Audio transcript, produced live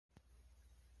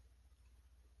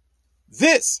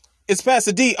This is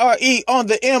Pastor DRE on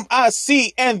the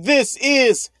MIC, and this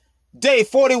is day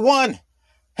 41.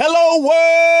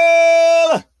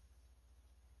 Hello, world!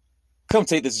 Come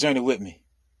take this journey with me.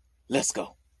 Let's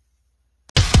go.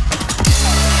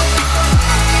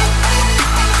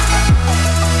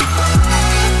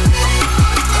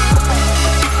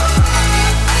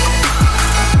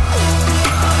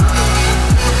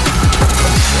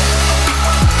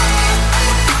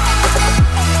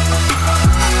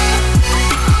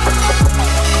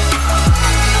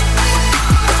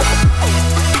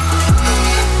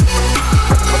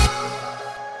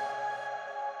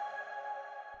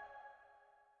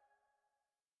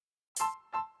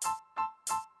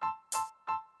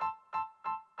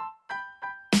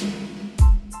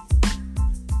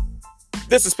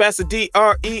 This is Pastor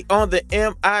DRE on the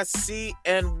MIC,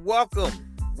 and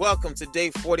welcome to day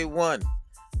 41.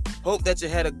 Hope that you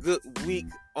had a good week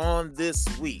on this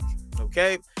week,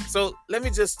 okay? So let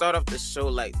me just start off the show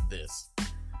like this.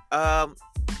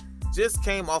 Just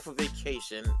came off of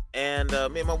vacation, and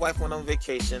me and my wife went on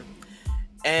vacation,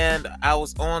 and I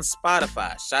was on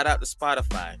Spotify. Shout out to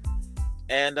Spotify.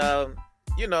 And, I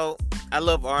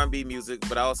love R&B music,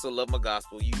 but I also love my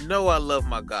gospel. You know I love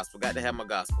my gospel. Got to have my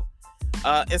gospel.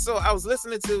 And so I was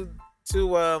listening to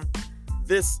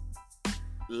this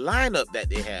lineup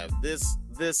that they have, this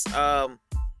I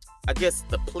guess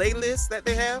the playlist that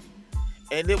they have,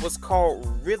 and it was called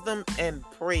Rhythm and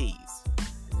Praise.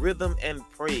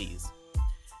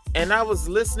 And I was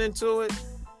listening to it,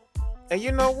 and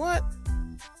you know what?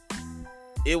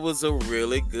 It was a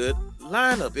really good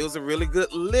lineup. It was a really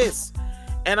good list.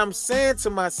 And I'm saying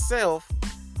to myself,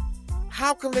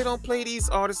 how come they don't play these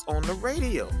artists on the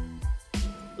radio?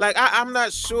 Like, I'm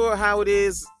not sure how it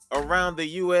is around the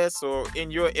U.S. or in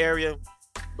your area,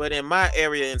 but in my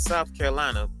area in South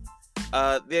Carolina,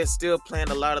 they're still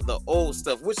playing a lot of the old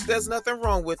stuff, which there's nothing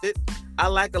wrong with it. I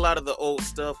like a lot of the old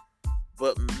stuff,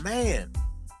 but man,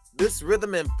 this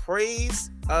Rhythm and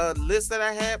Praise list that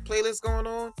I had, playlist going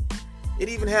on, it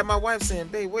even had my wife saying,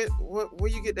 babe, where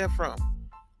you get that from?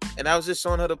 And I was just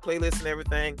showing her the playlist and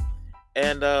everything.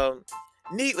 And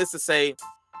needless to say,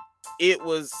 it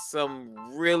was some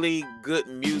really good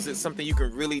music, something you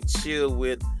can really chill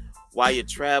with while you're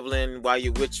traveling, while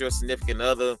you're with your significant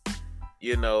other.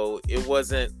 It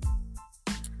wasn't,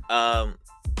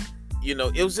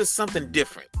 it was just something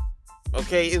different.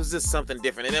 Okay, it was just something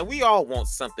different, and then we all want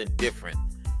something different.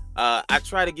 I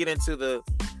try to get into the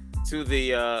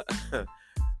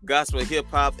gospel hip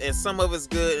hop, and some of it's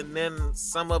good, and then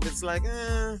some of it's like,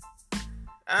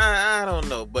 I don't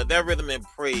know. But that Rhythm and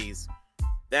Praise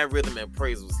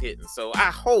was hitting. So I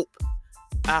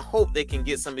hope they can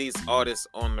get some of these artists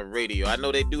on the radio. I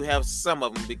know they do have some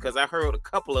of them because I heard a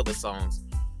couple of the songs,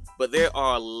 but there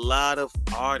are a lot of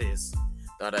artists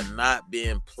that are not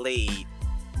being played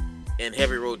in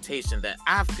heavy rotation that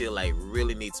I feel like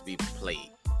really needs to be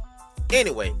played.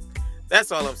 Anyway,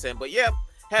 that's all I'm saying. But yeah,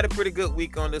 had a pretty good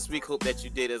week on this week. Hope that you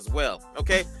did as well.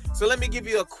 Okay, so let me give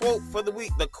you a quote for the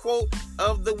week. The quote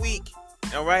of the week.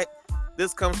 All right.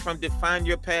 This comes from Define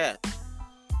Your Path,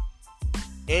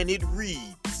 and it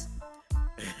reads,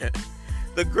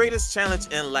 the greatest challenge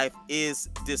in life is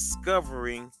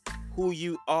discovering who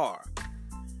you are.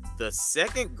 The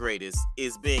second greatest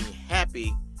is being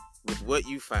happy with what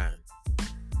you find.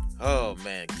 Oh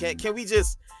man, can we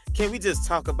just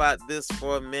talk about this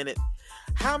for a minute?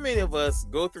 How many of us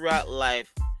go throughout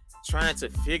life trying to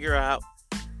figure out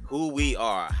who we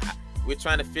are? We're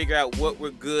trying to figure out what we're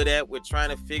good at. We're trying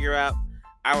to figure out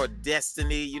our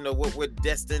destiny, what we're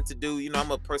destined to do. I'm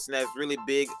a person that's really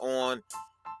big on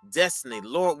destiny.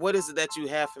 Lord, what is it that you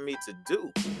have for me to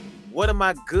do? What am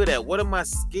I good at? What are my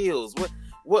skills?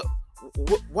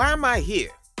 Why am I here?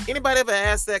 Anybody ever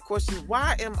asked that question?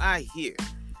 Why am I here?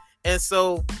 And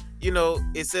so,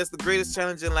 it says the greatest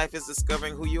challenge in life is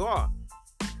discovering who you are.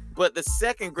 But the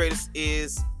second greatest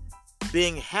is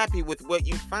being happy with what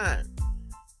you find.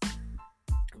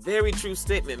 Very true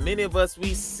statement. Many of us,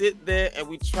 we sit there and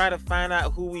we try to find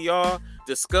out who we are,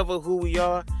 discover who we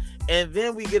are, and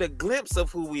then we get a glimpse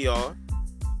of who we are,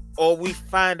 or we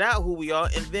find out who we are,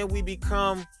 and then we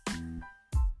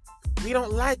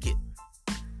don't like it.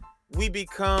 We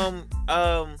become,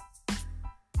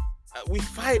 we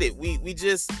fight it. We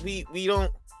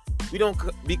don't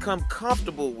become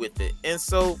comfortable with it. And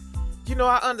so,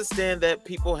 I understand that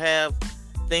people have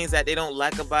things that they don't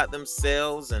like about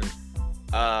themselves, and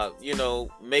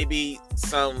maybe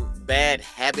some bad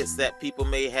habits that people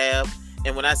may have.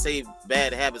 And when I say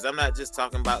bad habits, I'm not just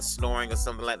talking about snoring or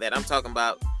something like that. I'm talking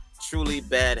about truly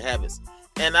bad habits.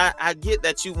 And I get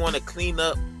that you want to clean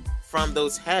up from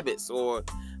those habits, or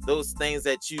those things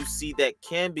that you see that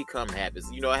can become habits.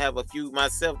 I have a few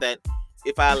myself that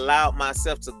if I allowed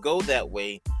myself to go that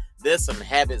way, there's some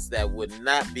habits that would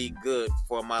not be good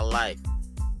for my life.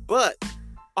 But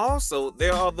also,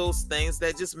 there are those things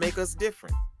that just make us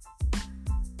different.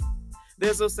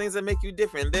 There's those things that make you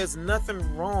different. There's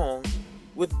nothing wrong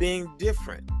with being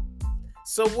different.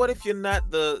 So what if you're not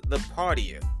the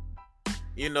partier?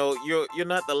 You're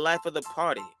not the life of the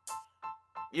party.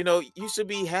 You should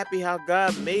be happy how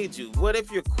God made you. What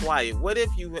if you're quiet? What if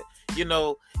you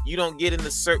don't get into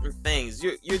certain things?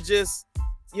 You're just,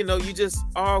 you just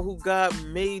are who God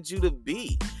made you to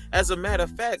be. As a matter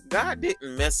of fact, God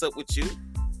didn't mess up with you.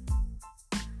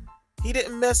 He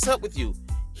didn't mess up with you.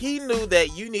 He knew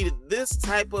that you needed this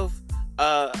type of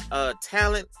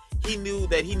talent. He knew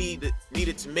that he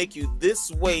needed to make you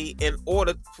this way in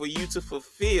order for you to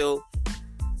fulfill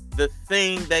the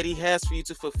thing that he has for you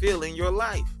to fulfill in your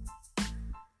life.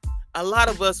 A lot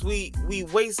of us, we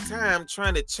waste time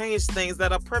trying to change things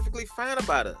that are perfectly fine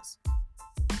about us.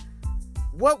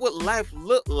 What would life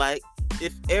look like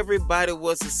if everybody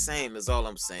was the same, is all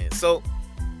I'm saying. So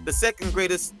the second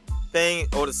greatest thing,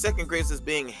 or the second greatest, is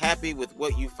being happy with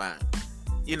what you find.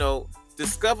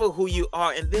 Discover who you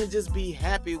are, and then just be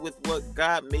happy with what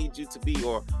God made you to be,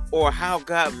 or how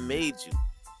God made you.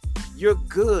 You're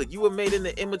good. You were made in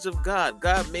the image of God.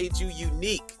 God made you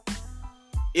unique.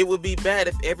 It would be bad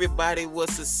if everybody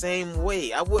was the same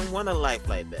way. I wouldn't want a life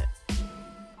like that.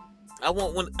 I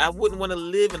wouldn't want to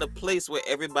live in a place where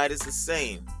everybody's the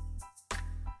same.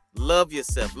 Love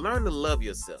yourself. Learn to love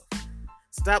yourself.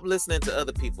 Stop listening to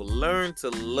other people. Learn to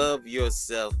love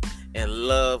yourself and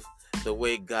love the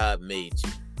way God made you.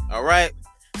 All right?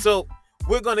 So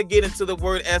we're going to get into the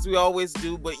word as we always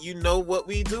do, but you know what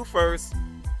we do first.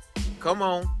 Come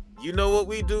on. You know what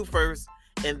we do first,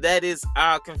 and that is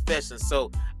our confession.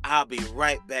 So I'll be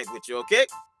right back with you, okay?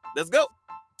 Let's go.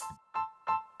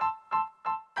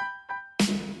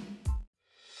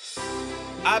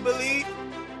 I believe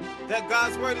that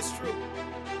God's word is true.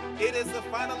 It is the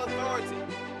final authority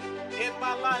in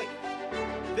my life.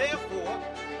 Therefore,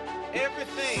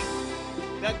 everything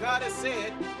that God has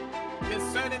said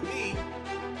concerning me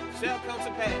shall come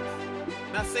to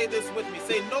pass. Now say this with me.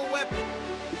 Say, no weapon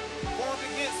formed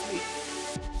against me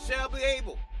shall be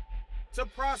able to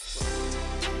prosper.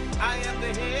 I am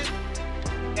the head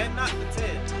and not the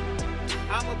tail.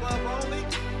 I'm above only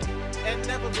and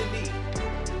never beneath.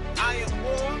 I am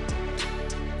more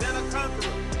than a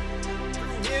conqueror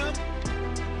through him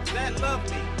that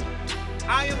loved me.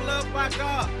 I am loved by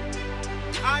God.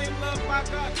 I am loved by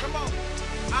God. Come on.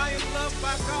 I am loved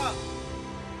by God.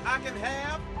 I can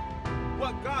have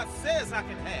what God says I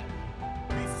can have.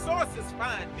 Resources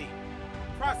find me.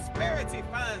 Prosperity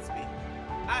finds me.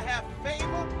 I have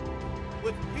favor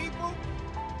with people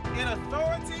in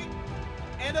authority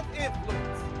and of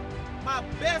influence. My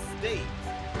best days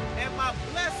and my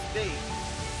blessed days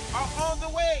are on the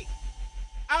way.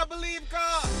 I believe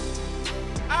God.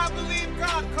 I believe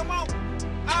God. Come on.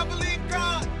 I believe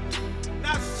God.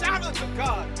 Now shout unto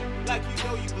God like you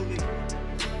know you believe.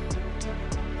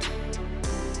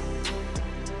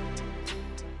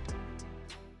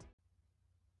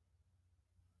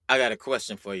 I got a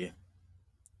question for you.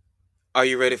 Are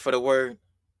you ready for the word?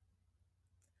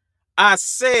 I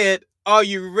said, are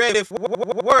you ready for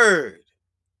the word?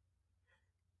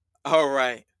 All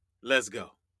right, let's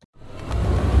go.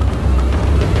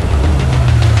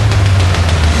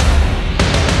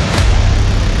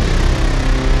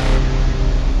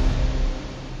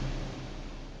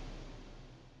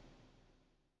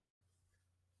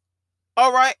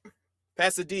 All right,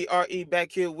 Pastor DRE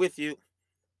back here with you.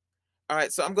 All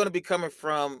right, so I'm going to be coming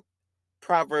from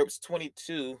Proverbs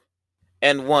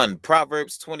 22:1.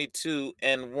 Proverbs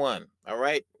 22:1. All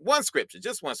right, one scripture,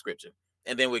 just one scripture,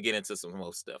 and then we'll get into some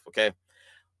more stuff, okay?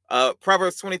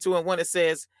 Proverbs 22:1, it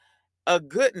says, a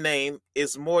good name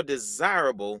is more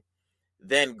desirable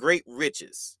than great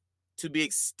riches. To be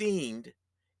esteemed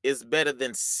is better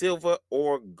than silver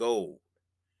or gold.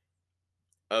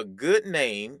 A good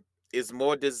name is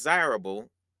more desirable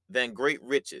than great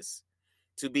riches.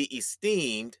 To be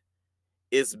esteemed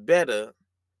is better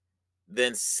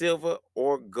than silver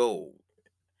or gold.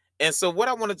 And so what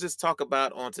I want to just talk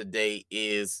about on today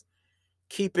is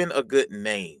keeping a good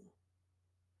name.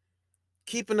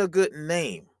 Keeping a good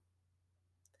name.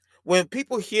 When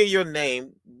people hear your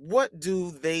name, what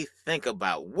do they think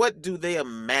about? What do they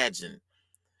imagine?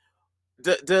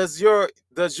 Does your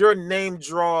name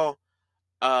draw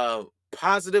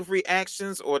positive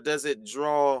reactions, or does it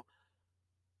draw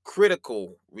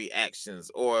critical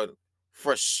reactions, or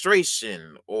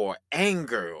frustration, or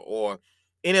anger, or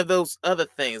any of those other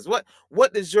things.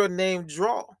 What does your name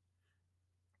draw?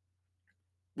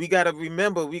 We got to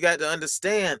remember, we got to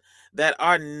understand that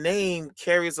our name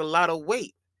carries a lot of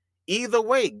weight, either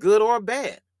way, good or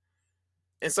bad.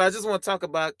 And so I just want to talk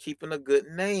about keeping a good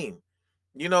name.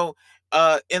 You know,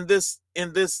 in this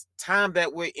time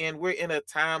that we're in a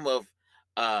time of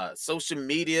social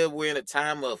media, we're in a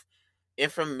time of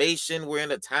information, we're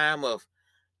in a time of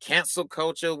cancel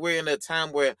culture, we're in a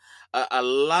time where a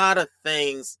lot of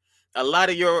things, a lot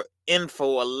of your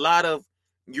info, a lot of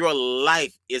your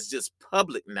life is just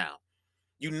public now.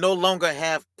 You no longer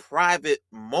have private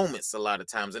moments a lot of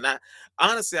times. And I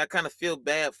honestly, I kind of feel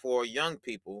bad for young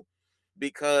people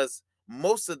because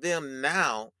most of them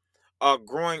now are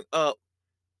growing up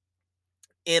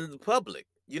in the public.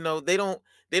 They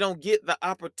don't get the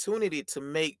opportunity to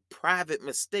make private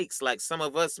mistakes like some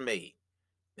of us made.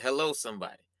 Hello,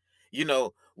 somebody.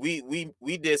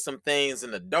 We did some things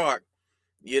in the dark,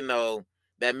 you know,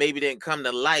 that maybe didn't come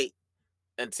to light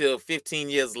until 15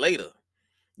 years later.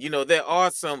 There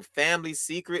are some family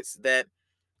secrets that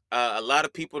a lot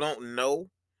of people don't know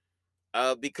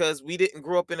because we didn't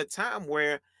grow up in a time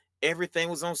where everything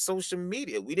was on social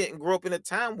media. We didn't grow up in a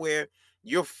time where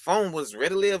your phone was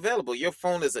readily available. Your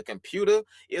phone is a computer,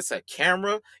 it's a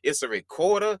camera, it's a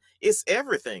recorder, it's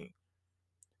everything.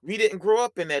 We didn't grow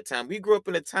up in that time. We grew up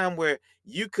in a time where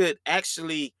you could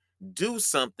actually do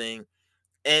something,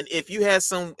 and if you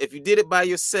did it by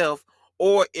yourself,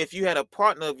 or if you had a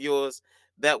partner of yours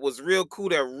that was real cool,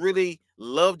 that really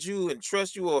loved you and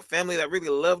trust you, or a family that really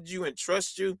loved you and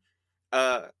trust you,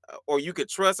 uh or you could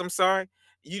trust, I'm sorry,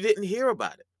 you didn't hear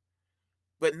about it.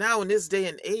 But now in this day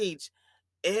and age,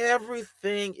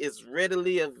 everything is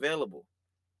readily available.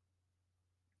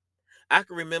 I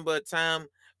can remember a time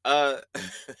uh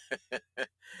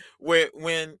where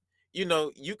when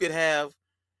you could have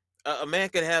a man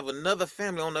could have another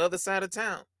family on the other side of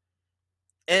town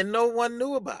and no one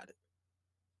knew about it.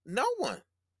 No one.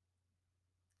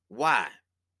 Why?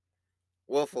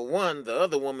 Well, for one, the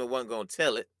other woman wasn't gonna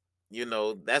tell it.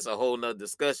 That's a whole nother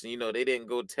discussion. They didn't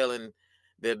go telling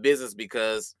their business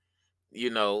because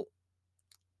you know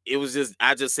it was just,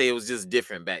 I just say it was just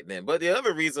different back then. But the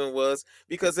other reason was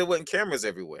because there wasn't cameras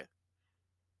everywhere.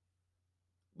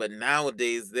 But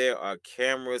nowadays there are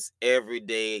cameras every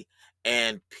day,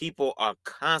 and people are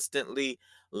constantly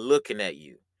looking at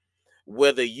you.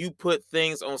 Whether you put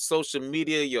things on social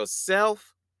media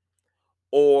yourself,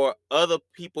 or other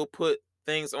people put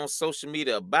things on social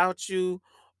media about you,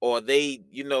 or they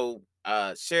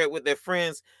share it with their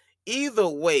friends. Either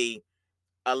way,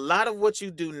 a lot of what you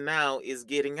do now is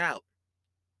getting out.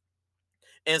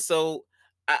 And so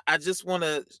I just want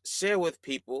to share with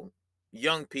people,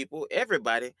 young people,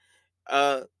 everybody,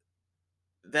 uh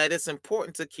that it's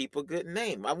important to keep a good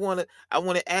name. I want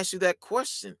to ask you that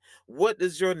question. What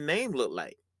does your name look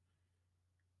like?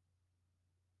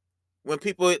 When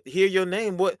people hear your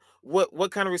name,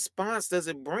 what kind of response does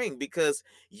it bring? Because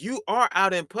you are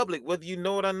out in public whether you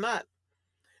know it or not.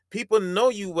 People know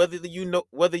you whether you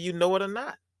know it or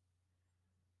not.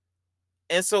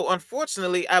 And so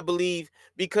unfortunately, I believe,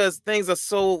 because things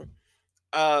are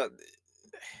uh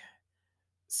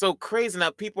so crazy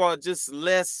now, people are just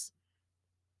less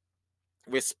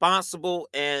responsible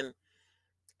and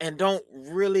don't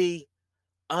really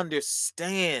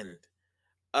understand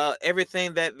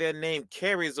everything that their name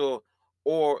carries, or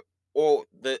or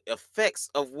the effects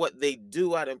of what they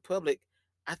do out in public.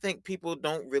 I think people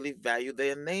don't really value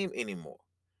their name anymore.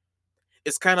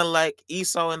 It's kind of like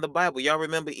Esau in the Bible. Y'all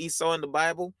remember Esau in the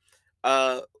Bible,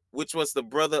 uh which was the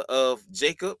brother of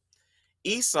Jacob.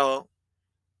 Esau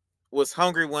was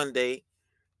hungry one day,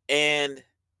 and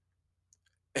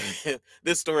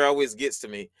this story always gets to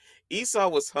me. Esau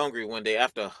was hungry one day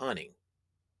after hunting.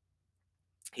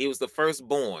 He was the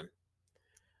firstborn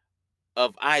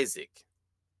of Isaac.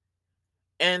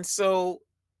 And so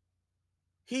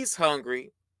he's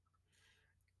hungry,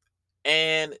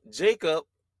 and Jacob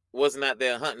was not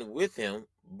there hunting with him,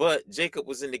 but Jacob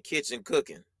was in the kitchen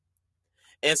cooking.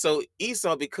 And so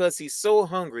Esau, because he's so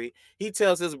hungry, he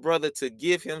tells his brother to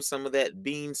give him some of that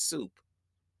bean soup.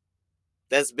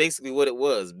 That's basically what it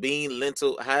was, bean,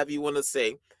 lentil, however you want to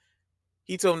say.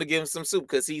 He told him to give him some soup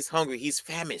because he's hungry, he's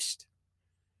famished.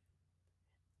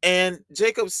 And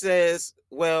Jacob says,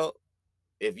 well,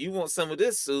 if you want some of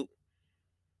this soup,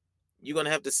 you're going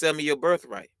to have to sell me your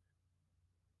birthright.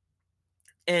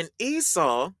 And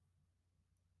Esau,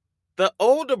 the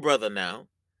older brother now,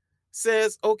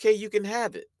 says, okay, you can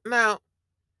have it. Now,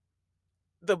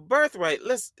 the birthright,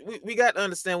 we got to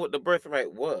understand what the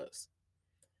birthright was.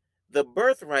 The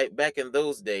birthright back in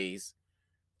those days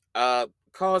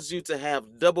caused you to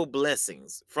have double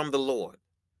blessings from the Lord.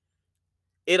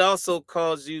 It also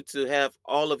caused you to have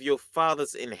all of your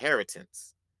father's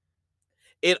inheritance.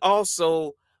 It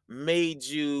also made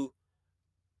you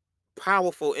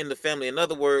powerful in the family. In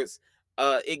other words,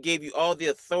 it gave you all the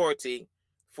authority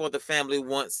for the family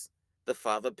once the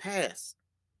father passed.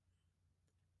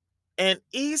 And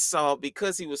Esau,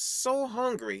 because he was so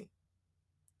hungry,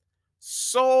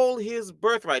 sold his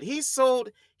birthright. He sold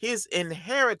his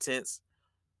inheritance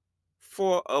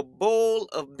for a bowl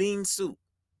of bean soup.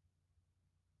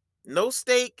 No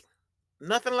steak,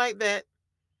 nothing like that.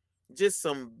 Just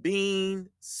some bean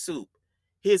soup.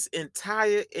 His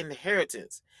entire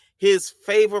inheritance, his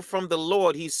favor from the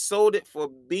Lord, he sold it for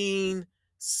bean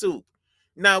soup.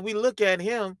 Now we look at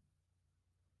him,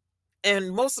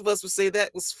 and most of us would say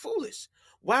that was foolish.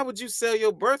 Why would you sell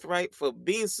your birthright for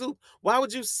bean soup? Why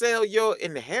would you sell your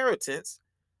inheritance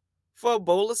for a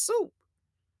bowl of soup?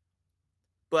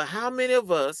 But how many of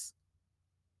us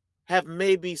have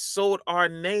maybe sold our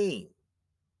name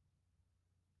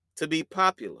to be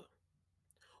popular,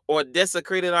 or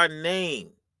desecrated our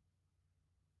name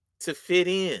to fit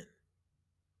in?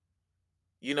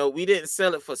 We didn't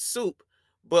sell it for soup,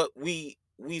 but we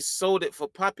sold it for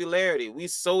popularity. We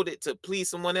sold it to please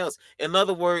someone else. In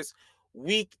other words,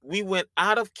 we went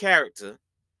out of character,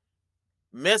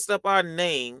 messed up our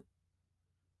name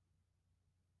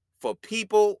for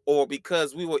people, or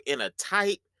because we were in a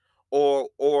tight, or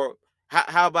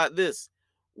how about this?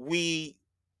 We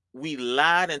we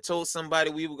lied and told somebody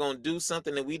we were going to do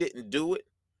something and we didn't do it,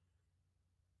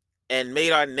 and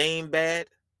made our name bad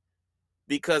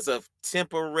because of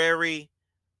temporary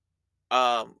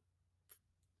um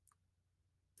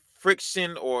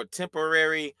friction, or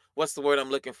temporary, what's the word I'm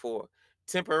looking for?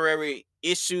 Temporary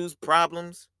issues,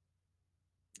 problems,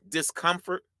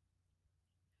 discomfort.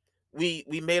 We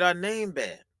made our name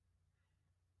bad.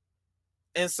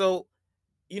 And so,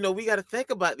 we got to think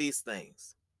about these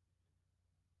things.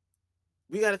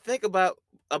 We got to think about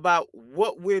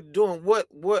what we're doing, what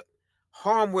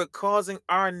harm we're causing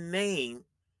our name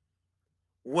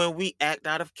when we act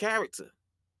out of character.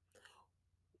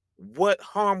 What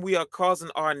harm we are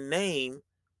causing our name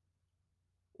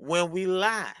when we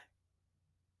lie.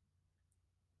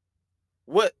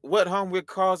 What harm we're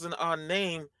causing our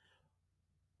name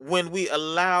when we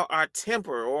allow our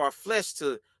temper or our flesh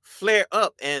to flare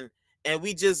up, and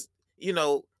we just,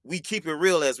 we keep it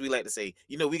real, as we like to say.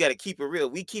 We got to keep it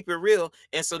real. We keep it real,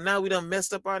 and so now we done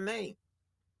messed up our name.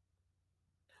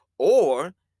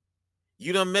 Or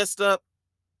you done messed up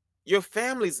your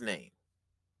family's name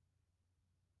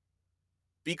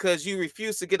because you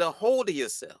refuse to get a hold of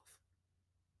yourself.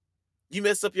 You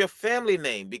messed up your family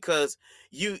name because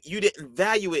you didn't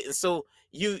value it, and so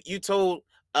you told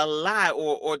a lie,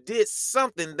 or did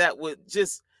something that would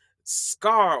just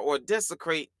scar or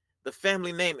desecrate the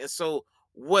family name. And so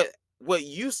what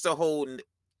used to hold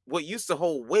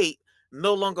weight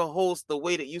no longer holds the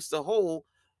weight it used to hold,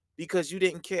 because you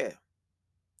didn't care.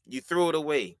 You threw it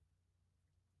away.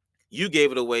 You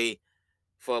gave it away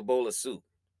for a bowl of soup.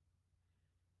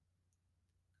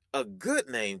 A good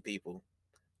name, people,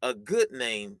 a good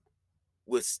name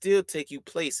will still take you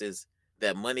places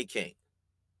that money can't.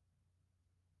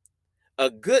 A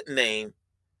good name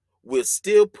will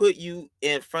still put you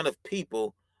in front of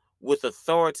people with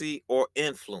authority or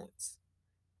influence.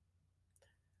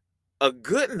 A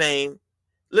good name,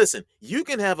 listen, you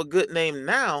can have a good name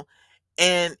now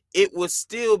and it will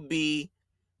still be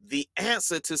the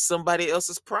answer to somebody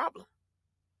else's problem.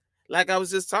 Like I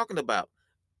was just talking about,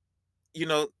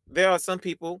 there are some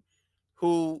people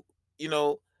who, you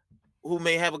know, who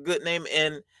may have a good name,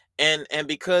 and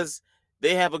because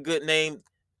they have a good name,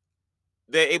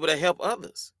 they're able to help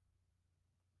others.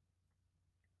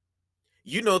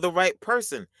 You know the right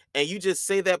person, and you just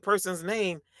say that person's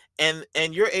name, and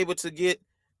you're able to get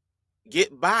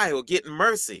by, or get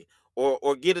mercy,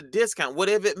 or get a discount,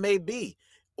 whatever it may be.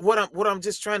 What I'm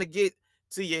just trying to get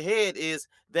to your head is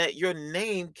that your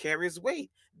name carries weight.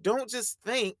 Don't just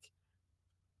think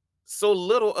so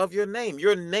little of your name.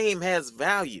 Your name has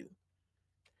value.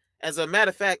 As a matter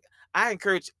of fact, I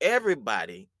encourage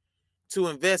everybody to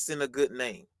invest in a good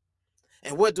name.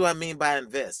 And what do I mean by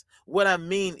invest? What I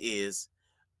mean is,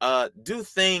 do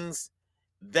things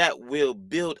that will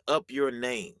build up your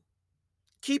name.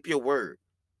 Keep your word.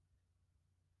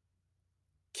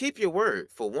 Keep your word,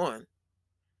 for one.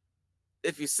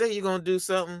 If you say you're going to do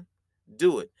something,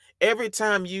 do it. Every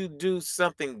time you do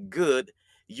something good,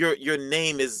 your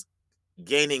name is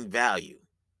gaining value,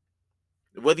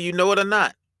 whether you know it or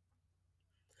not.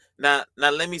 Now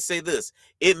let me say this.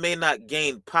 It may not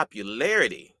gain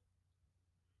popularity,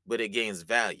 but it gains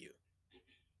value.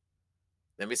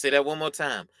 Let me say that one more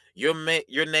time. Your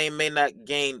name may not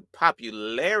gain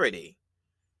popularity,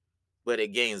 but it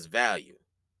gains value.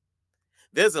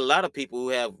 There's a lot of people who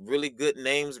have really good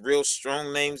names, real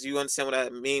strong names. You understand what I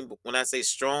mean when I say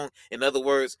strong? In other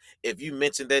words, if you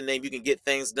mention that name, you can get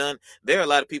things done. There are a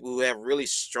lot of people who have really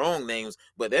strong names,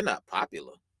 but they're not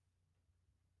popular.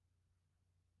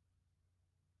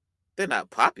 They're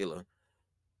not popular,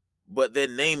 but their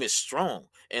name is strong.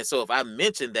 And so if I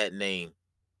mention that name,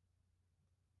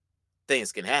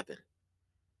 things can happen.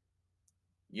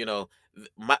 You know,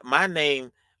 my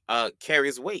name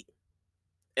carries weight.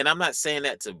 And I'm not saying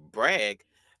that to brag,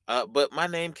 but my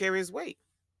name carries weight.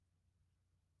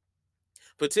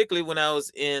 Particularly when I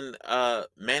was in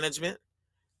management,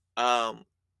 um,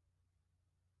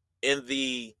 in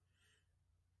the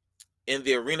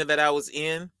arena that I was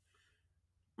in,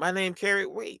 my name carried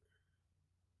weight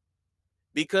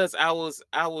because I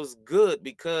was good,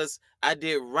 because I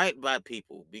did right by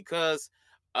people, because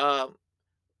um,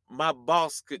 my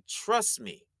boss could trust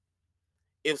me.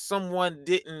 If someone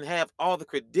didn't have all the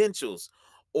credentials,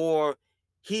 or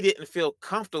he didn't feel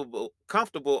comfortable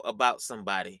about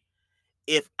somebody,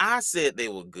 if I said they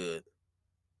were good,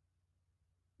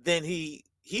 then he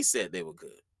said they were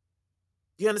good.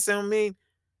 You understand what I mean?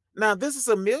 Now this is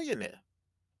a millionaire.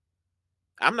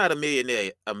 I'm not a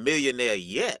millionaire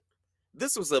yet.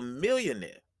 This was a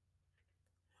millionaire.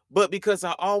 But because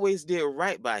I always did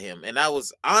right by him and I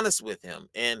was honest with him,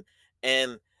 and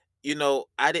I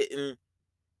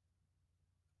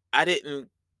didn't,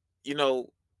 you know,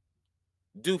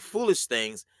 do foolish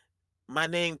things, my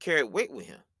name carried weight with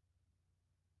him.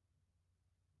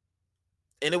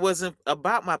 And it wasn't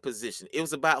about my position. It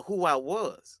was about who I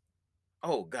was.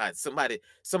 Oh God, somebody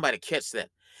catch that.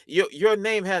 Your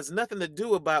name has nothing to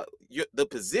do about the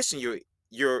position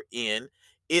you're in.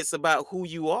 It's about who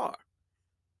you are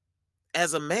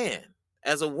as a man,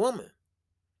 as a woman.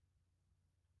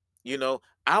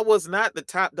 I was not the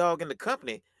top dog in the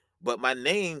company, but my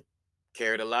name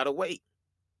carried a lot of weight.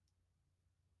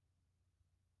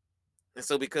 And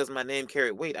so because my name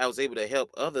carried weight, I was able to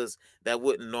help others that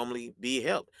wouldn't normally be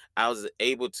helped. I was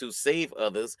able to save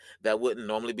others that wouldn't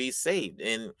normally be saved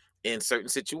in certain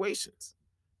situations.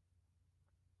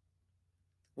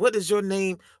 What does your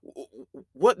name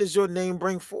what does your name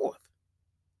bring forth?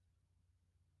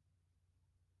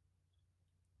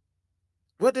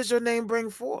 What does your name bring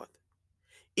forth?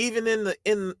 Even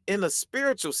in a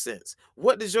spiritual sense,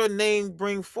 what does your name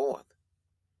bring forth?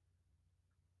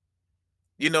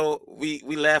 We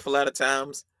laugh a lot of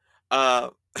times uh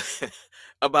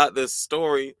about the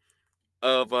story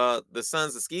of the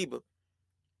sons of Sceva,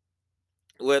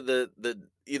 where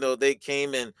they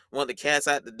came and wanted to cast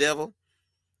out the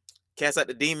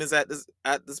demons at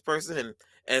this person,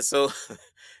 and so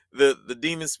the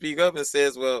demons speak up and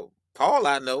says, "Well, Paul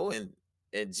I know, and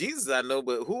Jesus I know,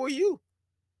 but who are you?"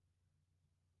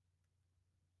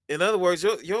 In other words,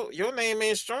 your name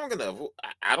ain't strong enough.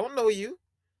 I don't know you.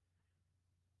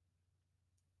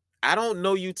 I don't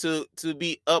know you to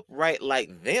be upright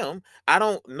like them. I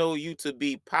don't know you to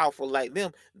be powerful like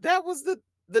them. That was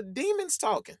the demons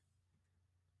talking.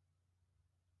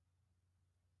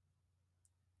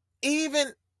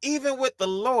 Even even with the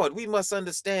Lord, we must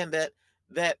understand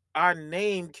that our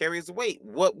name carries weight.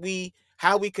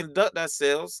 How we conduct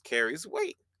ourselves carries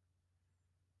weight.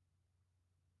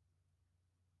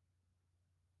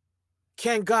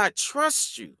 Can God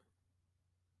trust you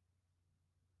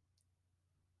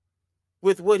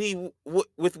with what he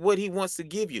wants to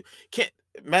give you? Can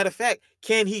Matter of fact,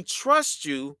 can he trust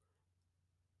you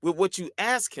with what you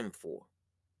ask him for?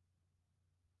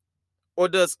 Or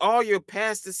does all your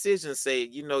past decisions say,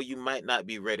 you might not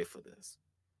be ready for this?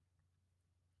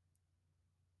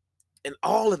 And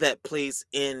all of that plays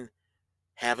in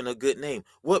having a good name.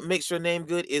 What makes your name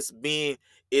good is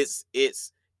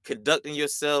it's conducting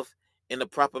yourself in the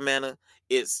proper manner.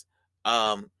 It's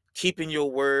keeping your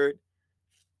word.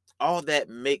 All that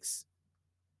makes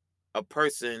a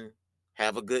person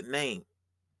have a good name.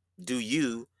 Do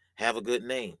you have a good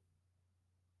name?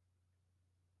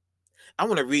 I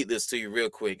want to read this to you real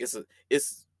quick. It's a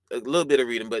little bit of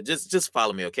reading, but just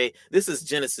follow me, okay? This is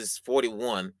Genesis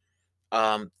 41,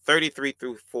 33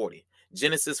 through 40.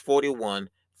 Genesis 41,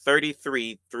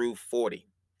 33 through 40.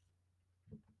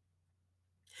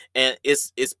 And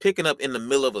it's picking up in the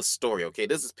middle of a story, okay?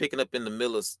 This is picking up in the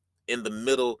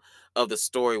middle of the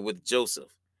story with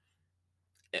Joseph.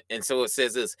 And so it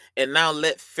says this: and now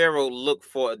let Pharaoh look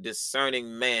for a discerning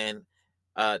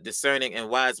and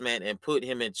wise man, and put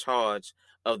him in charge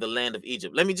of the land of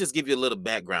Egypt. Let me just give you a little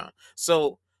background.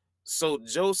 So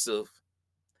Joseph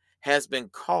has been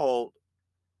called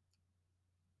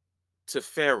to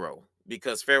Pharaoh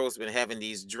because Pharaoh's been having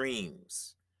these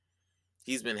dreams.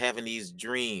 He's been having these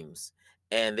dreams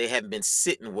and they haven't been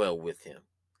sitting well with him.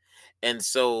 And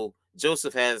so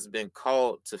Joseph has been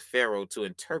called to Pharaoh to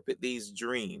interpret these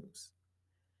dreams.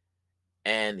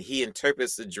 And he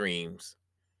interprets the dreams,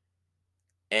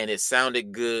 and it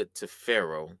sounded good to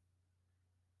Pharaoh.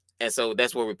 And so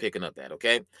that's where we're picking up at,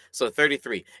 okay? So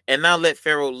 33. And now let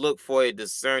Pharaoh look for a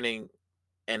discerning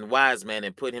and wise man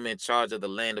and put him in charge of the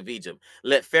land of Egypt.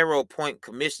 Let Pharaoh appoint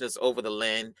commissioners over the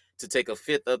land to take a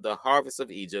fifth of the harvest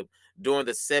of Egypt during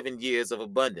the 7 years of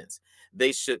abundance.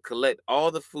 They should collect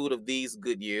all the food of these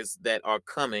good years that are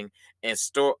coming and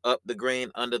store up the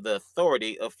grain under the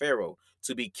authority of Pharaoh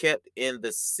to be kept in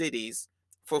the cities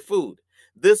for food.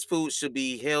 This food should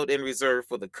be held in reserve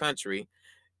for the country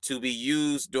to be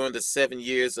used during the 7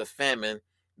 years of famine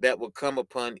that will come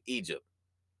upon Egypt,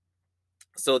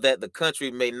 so that the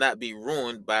country may not be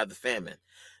ruined by the famine.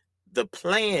 The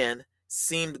plan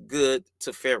seemed good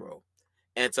to Pharaoh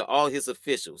and to all his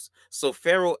officials. So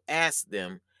Pharaoh asked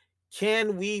them,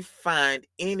 "Can we find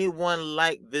anyone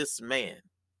like this man,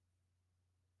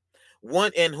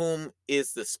 one in whom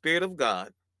is the Spirit of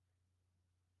God?"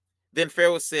 Then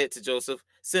Pharaoh said to Joseph,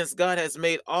 "Since God has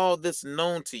made all this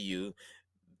known to you,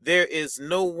 there is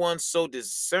no one so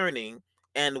discerning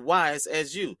and wise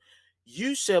as you.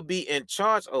 You shall be in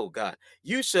charge, oh God,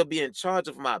 you shall be in charge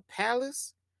of my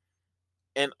palace,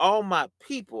 and all my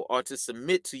people are to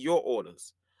submit to your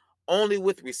orders. Only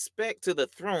with respect to the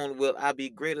throne will I be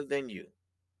greater than you."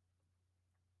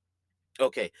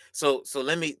 Okay, so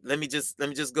let me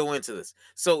just go into this.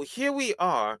 So here we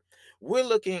are. We're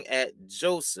looking at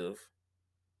Joseph,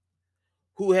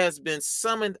 who has been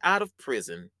summoned out of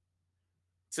prison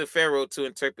to Pharaoh to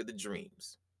interpret the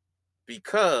dreams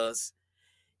because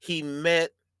he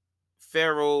met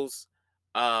Pharaoh's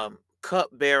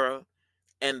cupbearer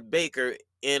and baker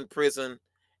in prison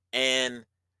and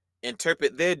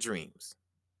interpret their dreams.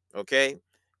 Okay.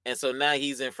 And so now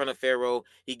he's in front of Pharaoh.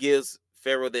 He gives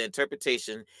Pharaoh the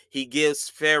interpretation. He gives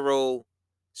Pharaoh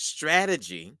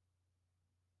strategy,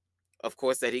 of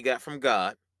course, that he got from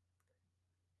God.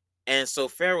 And so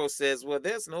Pharaoh says, "Well,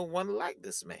 there's no one like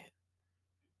this man.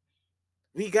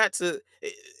 We got to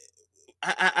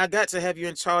I got to have you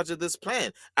in charge of this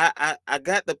plan. I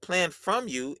got the plan from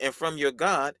you and from your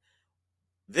God.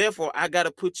 Therefore, I got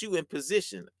to put you in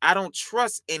position. I don't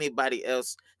trust anybody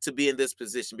else to be in this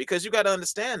position, because you got to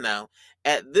understand now,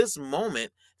 at this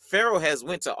moment, Pharaoh has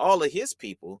went to all of his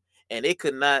people and they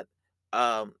could not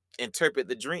interpret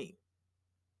the dream.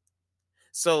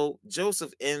 So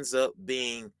Joseph ends up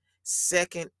being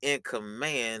second in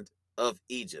command of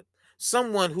Egypt.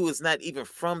 Someone who is not even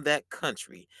from that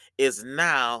country is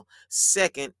now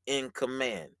second in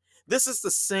command. This is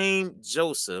the same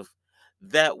Joseph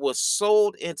that was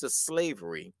sold into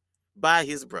slavery by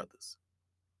his brothers.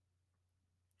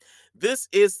 This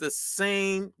is the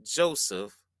same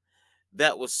Joseph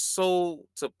that was sold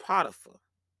to Potiphar.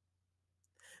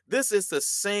 This is the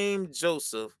same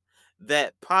Joseph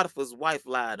that Potiphar's wife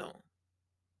lied on.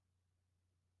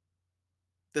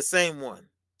 The same one.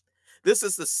 This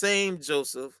is the same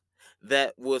Joseph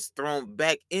that was thrown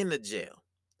back into jail.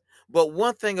 But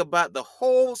one thing about the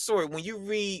whole story, when you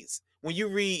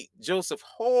read Joseph's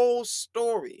whole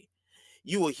story,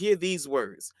 you will hear these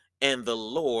words: "And the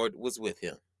Lord was with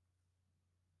him."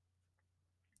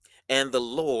 And the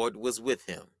Lord was with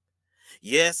him.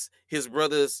 Yes, his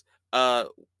brothers uh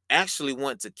actually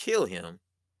want to kill him,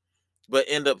 but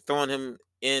end up throwing him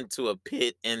into a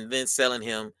pit and then selling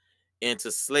him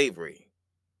into slavery.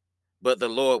 But the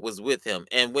Lord was with him.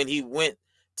 And when he went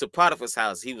to Potiphar's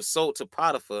house, he was sold to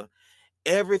Potiphar.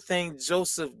 Everything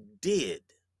Joseph did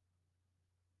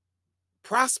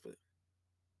prospered.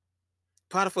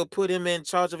 Potiphar put him in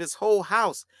charge of his whole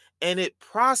house, and it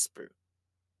prospered.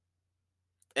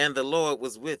 And the Lord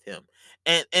was with him.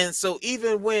 And so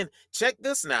even when, check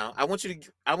this now, I want you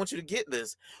to get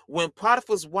this. When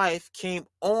Potiphar's wife came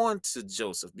on to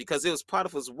Joseph, because it was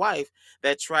Potiphar's wife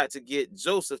that tried to get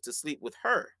Joseph to sleep with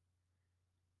her.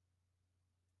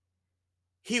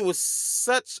 He was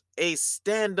such a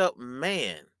stand-up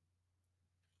man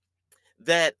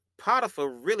that Potiphar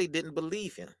really didn't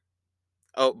believe him.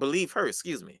 Oh, believe her,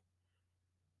 excuse me.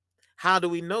 How do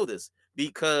we know this?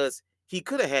 Because he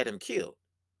could have had him killed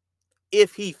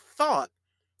if he thought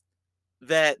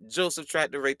that Joseph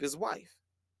tried to rape his wife.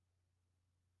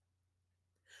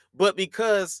 But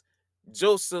because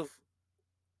Joseph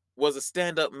was a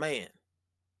stand-up man,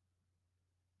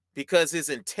 because his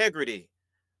integrity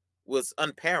was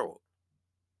unparalleled,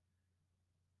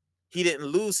 he didn't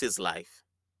lose his life.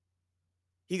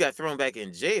 He got thrown back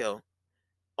in jail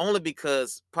only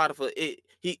because Potiphar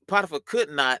could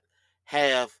not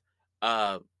have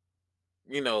uh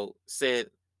said,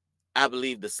 I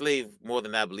believe the slave more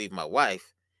than I believe my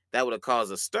wife. That would have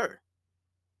caused a stir.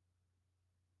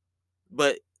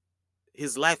 But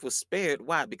his life was spared.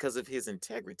 Why? Because of his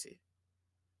integrity.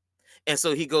 And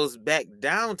so he goes back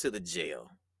down to the jail.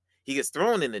 He gets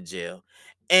thrown in the jail,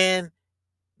 and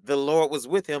the Lord was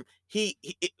with him. He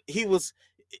was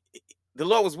the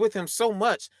Lord was with him so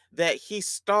much that he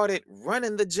started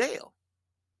running the jail.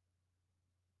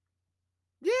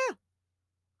 Yeah,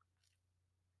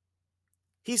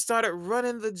 he started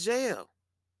running the jail.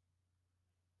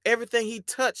 Everything he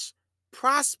touched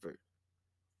prospered.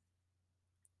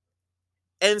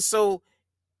 And so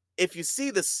if you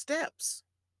see the steps,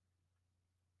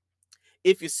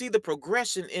 if you see the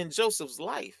progression in Joseph's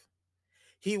life,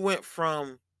 he went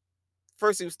from,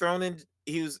 first he was thrown in,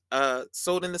 he was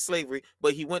sold into slavery,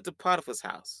 but he went to Potiphar's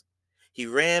house. He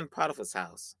ran Potiphar's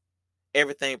house.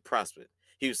 Everything prospered.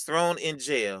 He was thrown in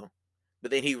jail,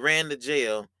 but then he ran the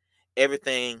jail.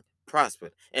 Everything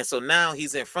prospered. And so now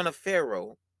he's in front of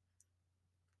Pharaoh,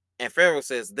 and Pharaoh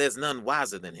says there's none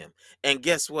wiser than him. And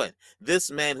guess what?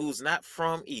 This man who's not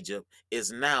from Egypt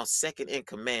is now second in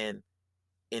command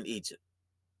in Egypt.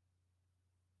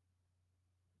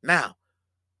 Now,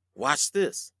 watch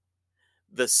this.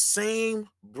 The same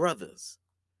brothers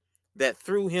that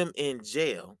threw him in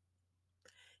jail,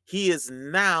 he is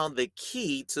now the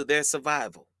key to their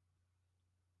survival.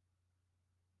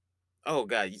 Oh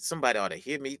God, somebody ought to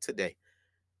hear me today.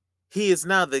 He is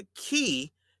now the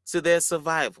key to their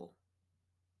survival.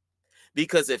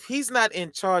 Because if he's not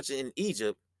in charge in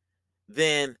Egypt,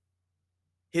 then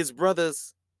his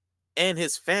brothers and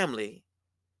his family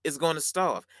is going to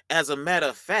starve. As a matter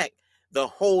of fact, the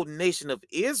whole nation of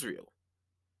Israel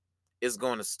is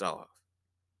going to starve.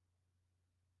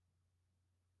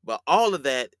 But all of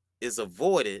that is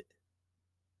avoided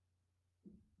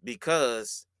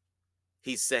because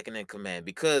he's second in command,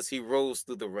 because he rose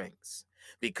through the ranks,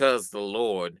 because the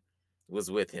Lord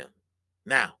was with him.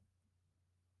 Now,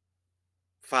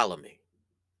 follow me.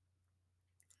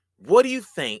 What do you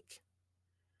think,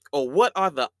 or what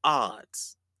are the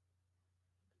odds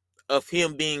of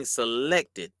him being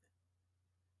selected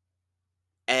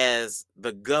as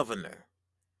the governor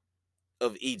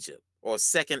of Egypt or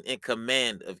second in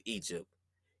command of Egypt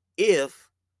if,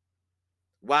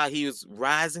 while he was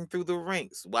rising through the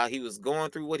ranks, while he was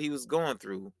going through what he was going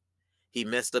through, he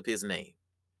messed up his name?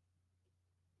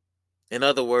 In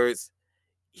other words,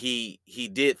 he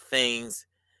did things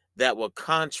that were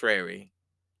contrary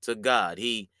to God.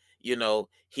 He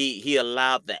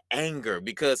allowed the anger,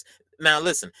 because now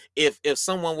listen, if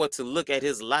someone were to look at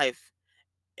his life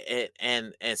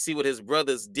and see what his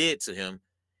brothers did to him,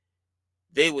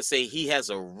 they would say he has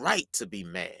a right to be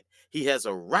mad. He has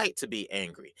a right to be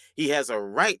angry. He has a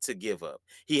right to give up.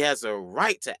 He has a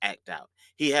right to act out.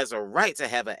 He has a right to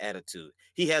have an attitude.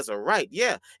 He has a right.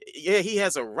 Yeah, he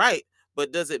has a right,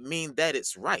 but does it mean that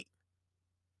it's right?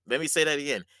 Let me say that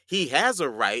again. He has a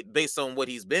right based on what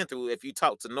he's been through if you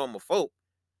talk to normal folk,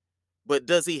 but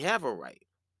does he have a right?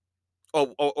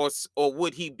 Or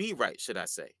would he be right, should I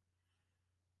say?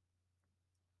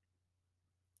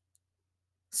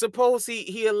 Suppose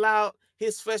he allowed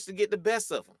his flesh to get the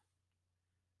best of him,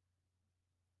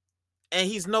 and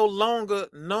he's no longer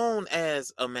known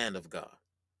as a man of God.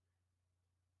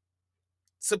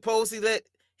 Suppose he let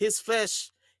his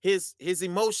flesh, his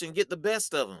emotion get the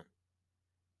best of him,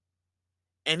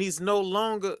 and he's no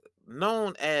longer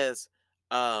known as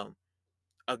um,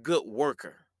 a good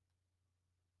worker.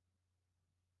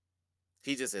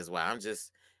 He just says, "Well,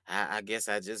 I guess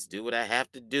I just do what I have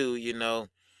to do.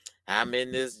 I'm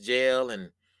in this jail,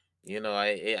 and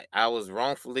I was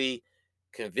wrongfully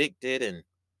convicted," and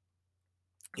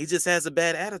he just has a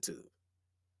bad attitude.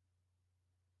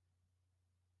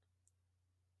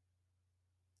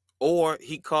 Or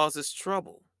he causes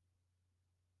trouble.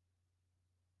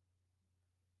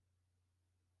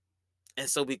 And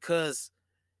so because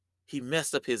he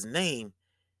messed up his name,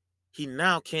 he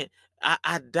now can't.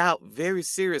 I doubt very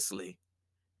seriously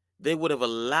they would have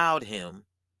allowed him,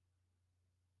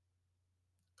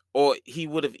 or he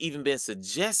would have even been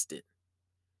suggested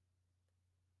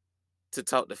to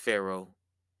talk to Pharaoh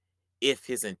if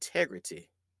his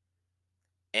integrity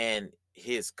and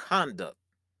his conduct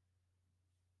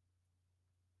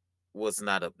was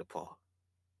not up to par.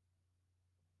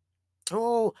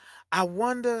 Oh, I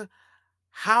wonder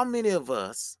how many of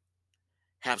us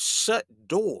have shut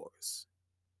doors.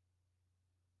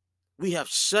 We have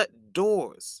shut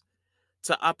doors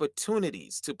to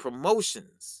opportunities, to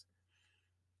promotions,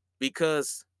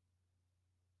 because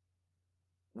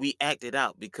we acted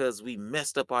out because we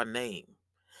messed up our name.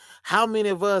 How many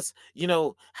of us,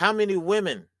 how many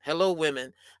women, hello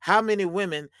women, how many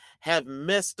women have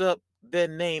messed up their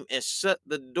name and shut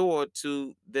the door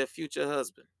to their future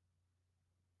husband?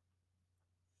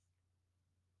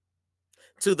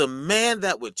 To the man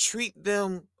that would treat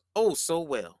them oh so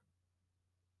well.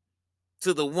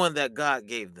 To the one that God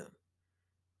gave them.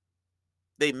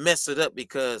 They mess it up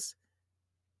because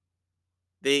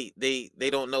they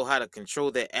don't know how to control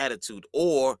their attitude,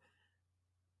 or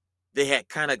they had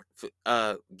kind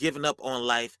of given up on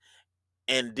life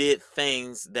and did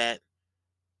things that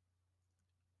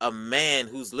a man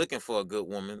who's looking for a good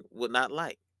woman would not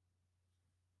like.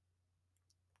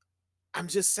 I'm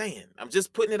just saying. I'm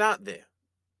just putting it out there.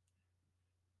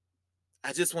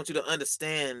 I just want you to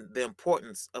understand the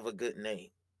importance of a good name.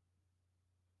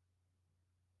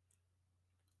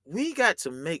 We got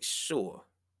to make sure,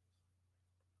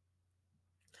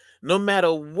 no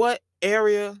matter what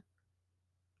area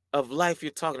of life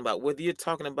you're talking about, whether you're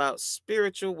talking about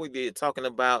spiritual, whether you're talking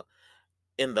about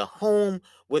in the home,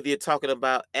 whether you're talking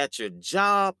about at your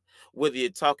job, whether you're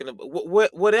talking about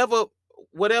whatever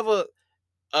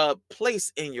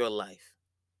place in your life,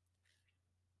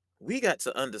 we got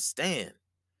to understand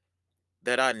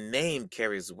that our name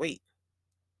carries weight.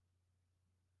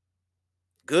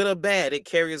 Good or bad, it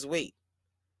carries weight.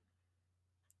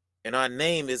 And our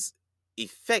name is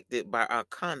affected by our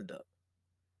conduct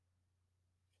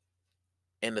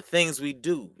and the things we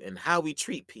do and how we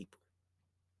treat people.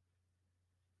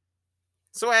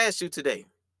 So I ask you today,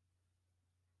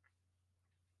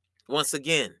 once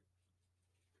again,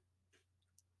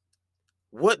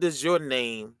 what does your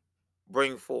name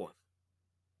bring forth?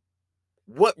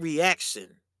 What reaction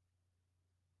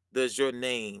does your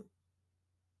name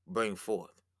bring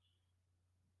forth?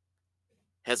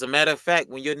 As a matter of fact,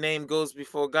 when your name goes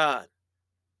before God,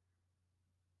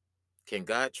 can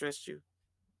God trust you?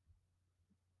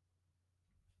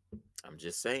 I'm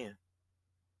just saying.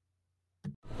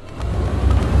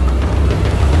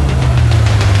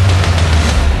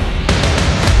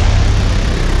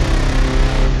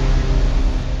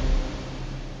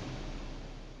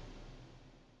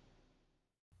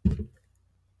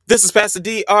 This is Pastor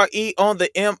DRE on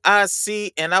the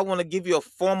MIC, and I want to give you a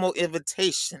formal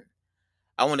invitation.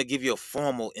 I want to give you a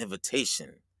formal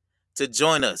invitation to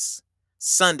join us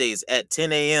Sundays at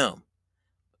 10 a.m.,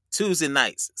 Tuesday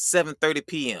nights, 7:30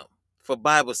 p.m. for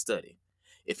Bible study.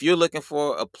 If you're looking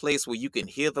for a place where you can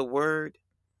hear the word,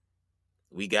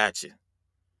 we got you.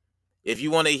 If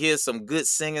you want to hear some good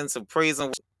singing, some praise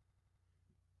and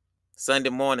Sunday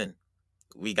morning,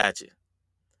 we got you.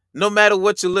 No matter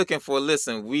what you're looking for,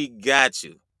 listen, we got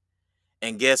you.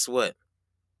 And guess what?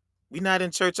 We're not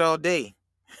in church all day.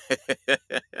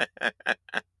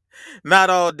 Not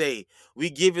all day. We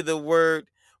give you the word,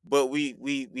 but we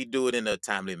do it in a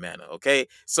timely manner. Okay.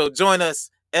 So join us,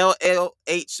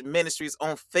 LLH Ministries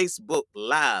on Facebook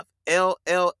Live.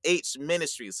 LLH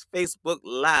Ministries, Facebook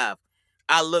Live.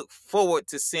 I look forward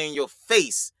to seeing your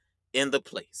face in the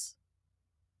place.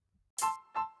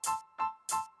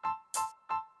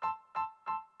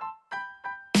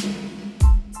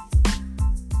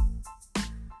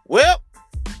 Well,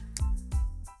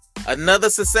 another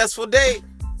successful day.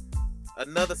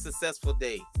 Another successful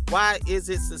day. Why is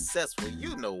it successful?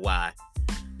 You know why.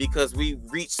 Because we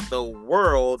reached the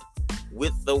world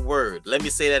with the word. Let me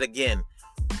say that again.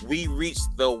 We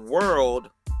reached the world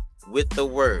with the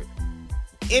word.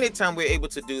 Anytime we're able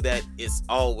to do that, it's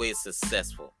always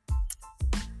successful.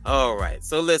 All right.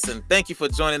 So listen, thank you for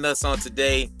joining us on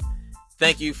today.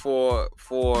 Thank you for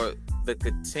the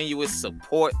continuous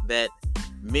support that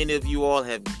many of you all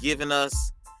have given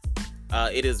us.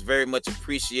 It is very much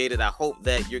appreciated. I hope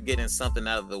that you're getting something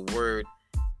out of the word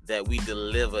that we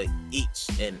deliver each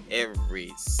and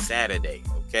every Saturday,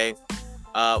 okay?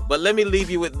 But let me leave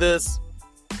you with this.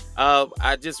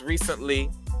 I just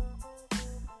recently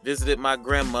visited my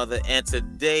grandmother, and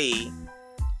today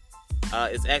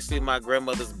is actually my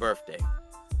grandmother's birthday.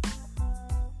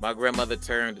 My grandmother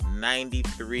turned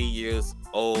 93 years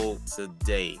old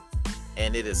today,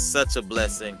 and it is such a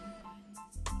blessing.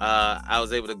 I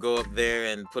was able to go up there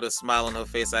and put a smile on her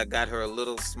face. I got her a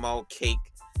little small cake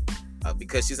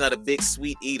because she's not a big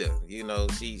sweet eater. You know,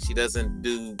 she doesn't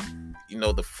do,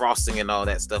 the frosting and all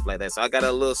that stuff like that. So I got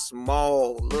a little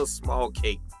small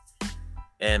cake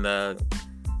and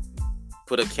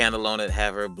put a candle on it,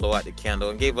 have her blow out the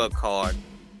candle, and gave her a card.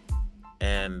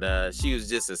 And she was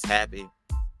just as happy.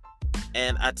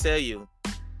 And I tell you,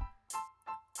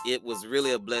 it was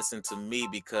really a blessing to me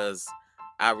because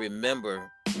I remember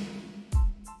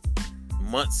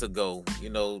months ago,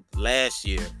 last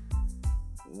year,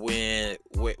 where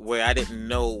I didn't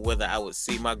know whether I would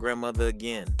see my grandmother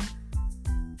again.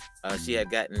 She had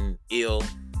gotten ill,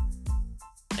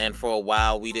 and for a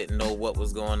while we didn't know what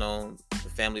was going on. The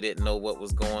family didn't know what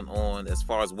was going on as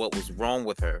far as what was wrong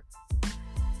with her.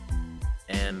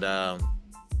 And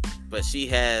but she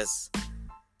has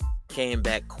came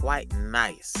back quite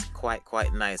nice,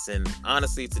 quite nice. And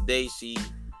honestly, today she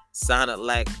sounded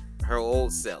like her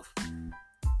old self,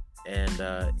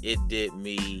 and it did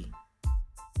me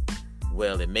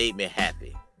well. It made me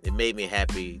happy. It made me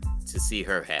happy to see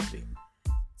her happy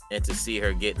and to see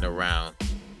her getting around.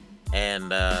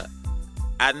 And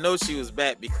I know she was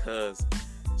back because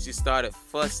she started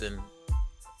fussing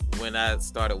when I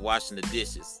started washing the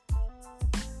dishes.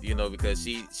 You know, because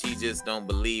she just don't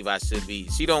believe I should be.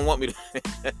 She don't want me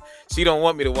to. She don't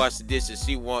want me to wash the dishes.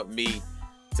 She want me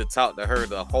to talk to her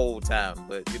the whole time.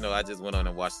 But you know, I just went on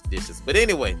and washed the dishes. But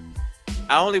anyway,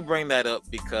 I only bring that up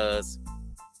because,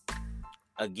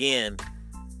 again,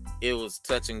 it was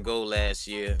touch and go last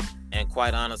year, and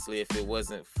quite honestly, if it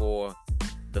wasn't for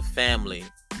the family,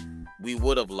 we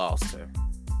would have lost her.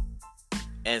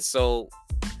 And so,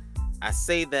 I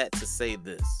say that to say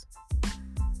this.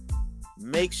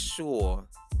 Make sure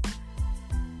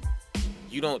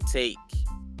you don't take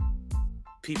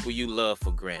people you love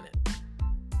for granted.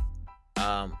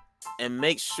 And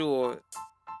make sure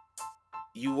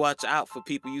you watch out for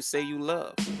people you say you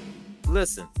love.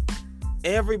 Listen,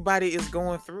 everybody is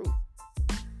going through.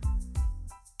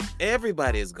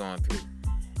 Everybody is going through.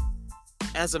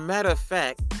 As a matter of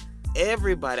fact,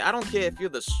 everybody, I don't care if you're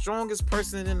the strongest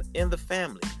person in the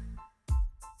family,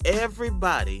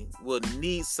 everybody will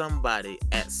need somebody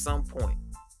at some point.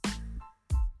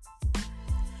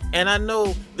 And I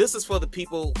know this is for the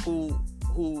people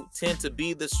who tend to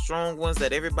be the strong ones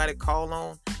that everybody call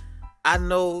on. I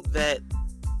know that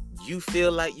you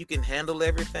feel like you can handle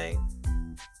everything.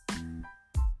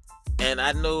 And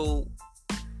I know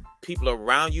people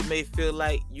around you may feel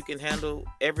like you can handle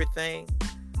everything.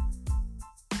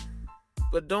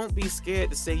 But don't be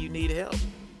scared to say you need help.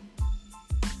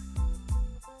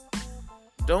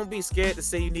 Don't be scared to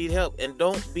say you need help, and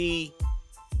don't be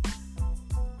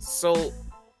so,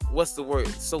 what's the word?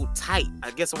 So tight. I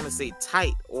guess I want to say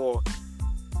tight, or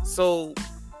so,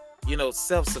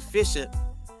 self-sufficient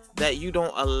that you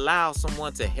don't allow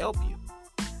someone to help you.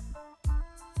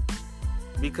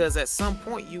 Because at some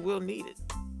point you will need it.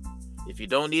 If you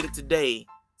don't need it today,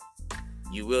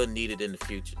 you will need it in the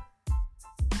future.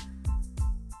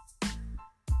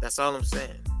 That's all I'm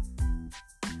saying.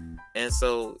 And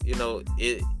so,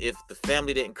 if the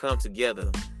family didn't come together,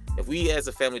 if we as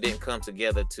a family didn't come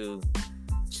together to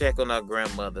check on our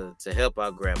grandmother, to help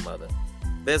our grandmother,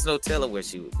 there's no telling where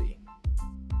she would be.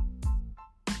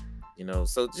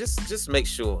 So just make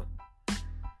sure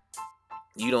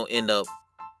you don't end up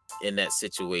in that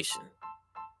situation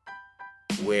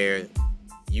where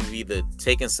you've either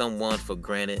taken someone for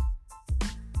granted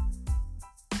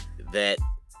that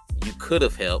you could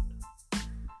have helped,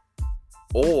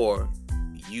 or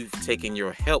you've taken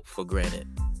your help for granted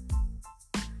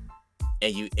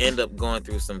and you end up going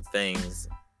through some things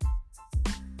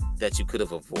that you could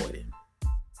have avoided.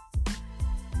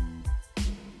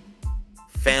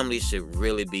 Family should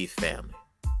really be family.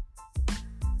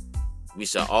 We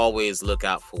should always look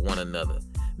out for one another.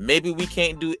 Maybe we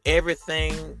can't do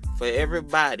everything for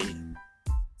everybody,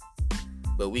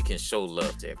 but we can show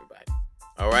love to everybody.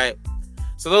 All right?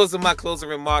 So those are my closing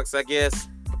remarks, I guess.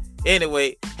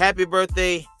 Anyway, happy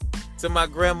birthday to my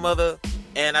grandmother.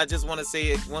 And I just want to say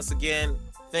it once again,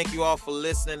 thank you all for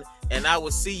listening. And I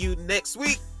will see you next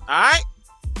week. All right?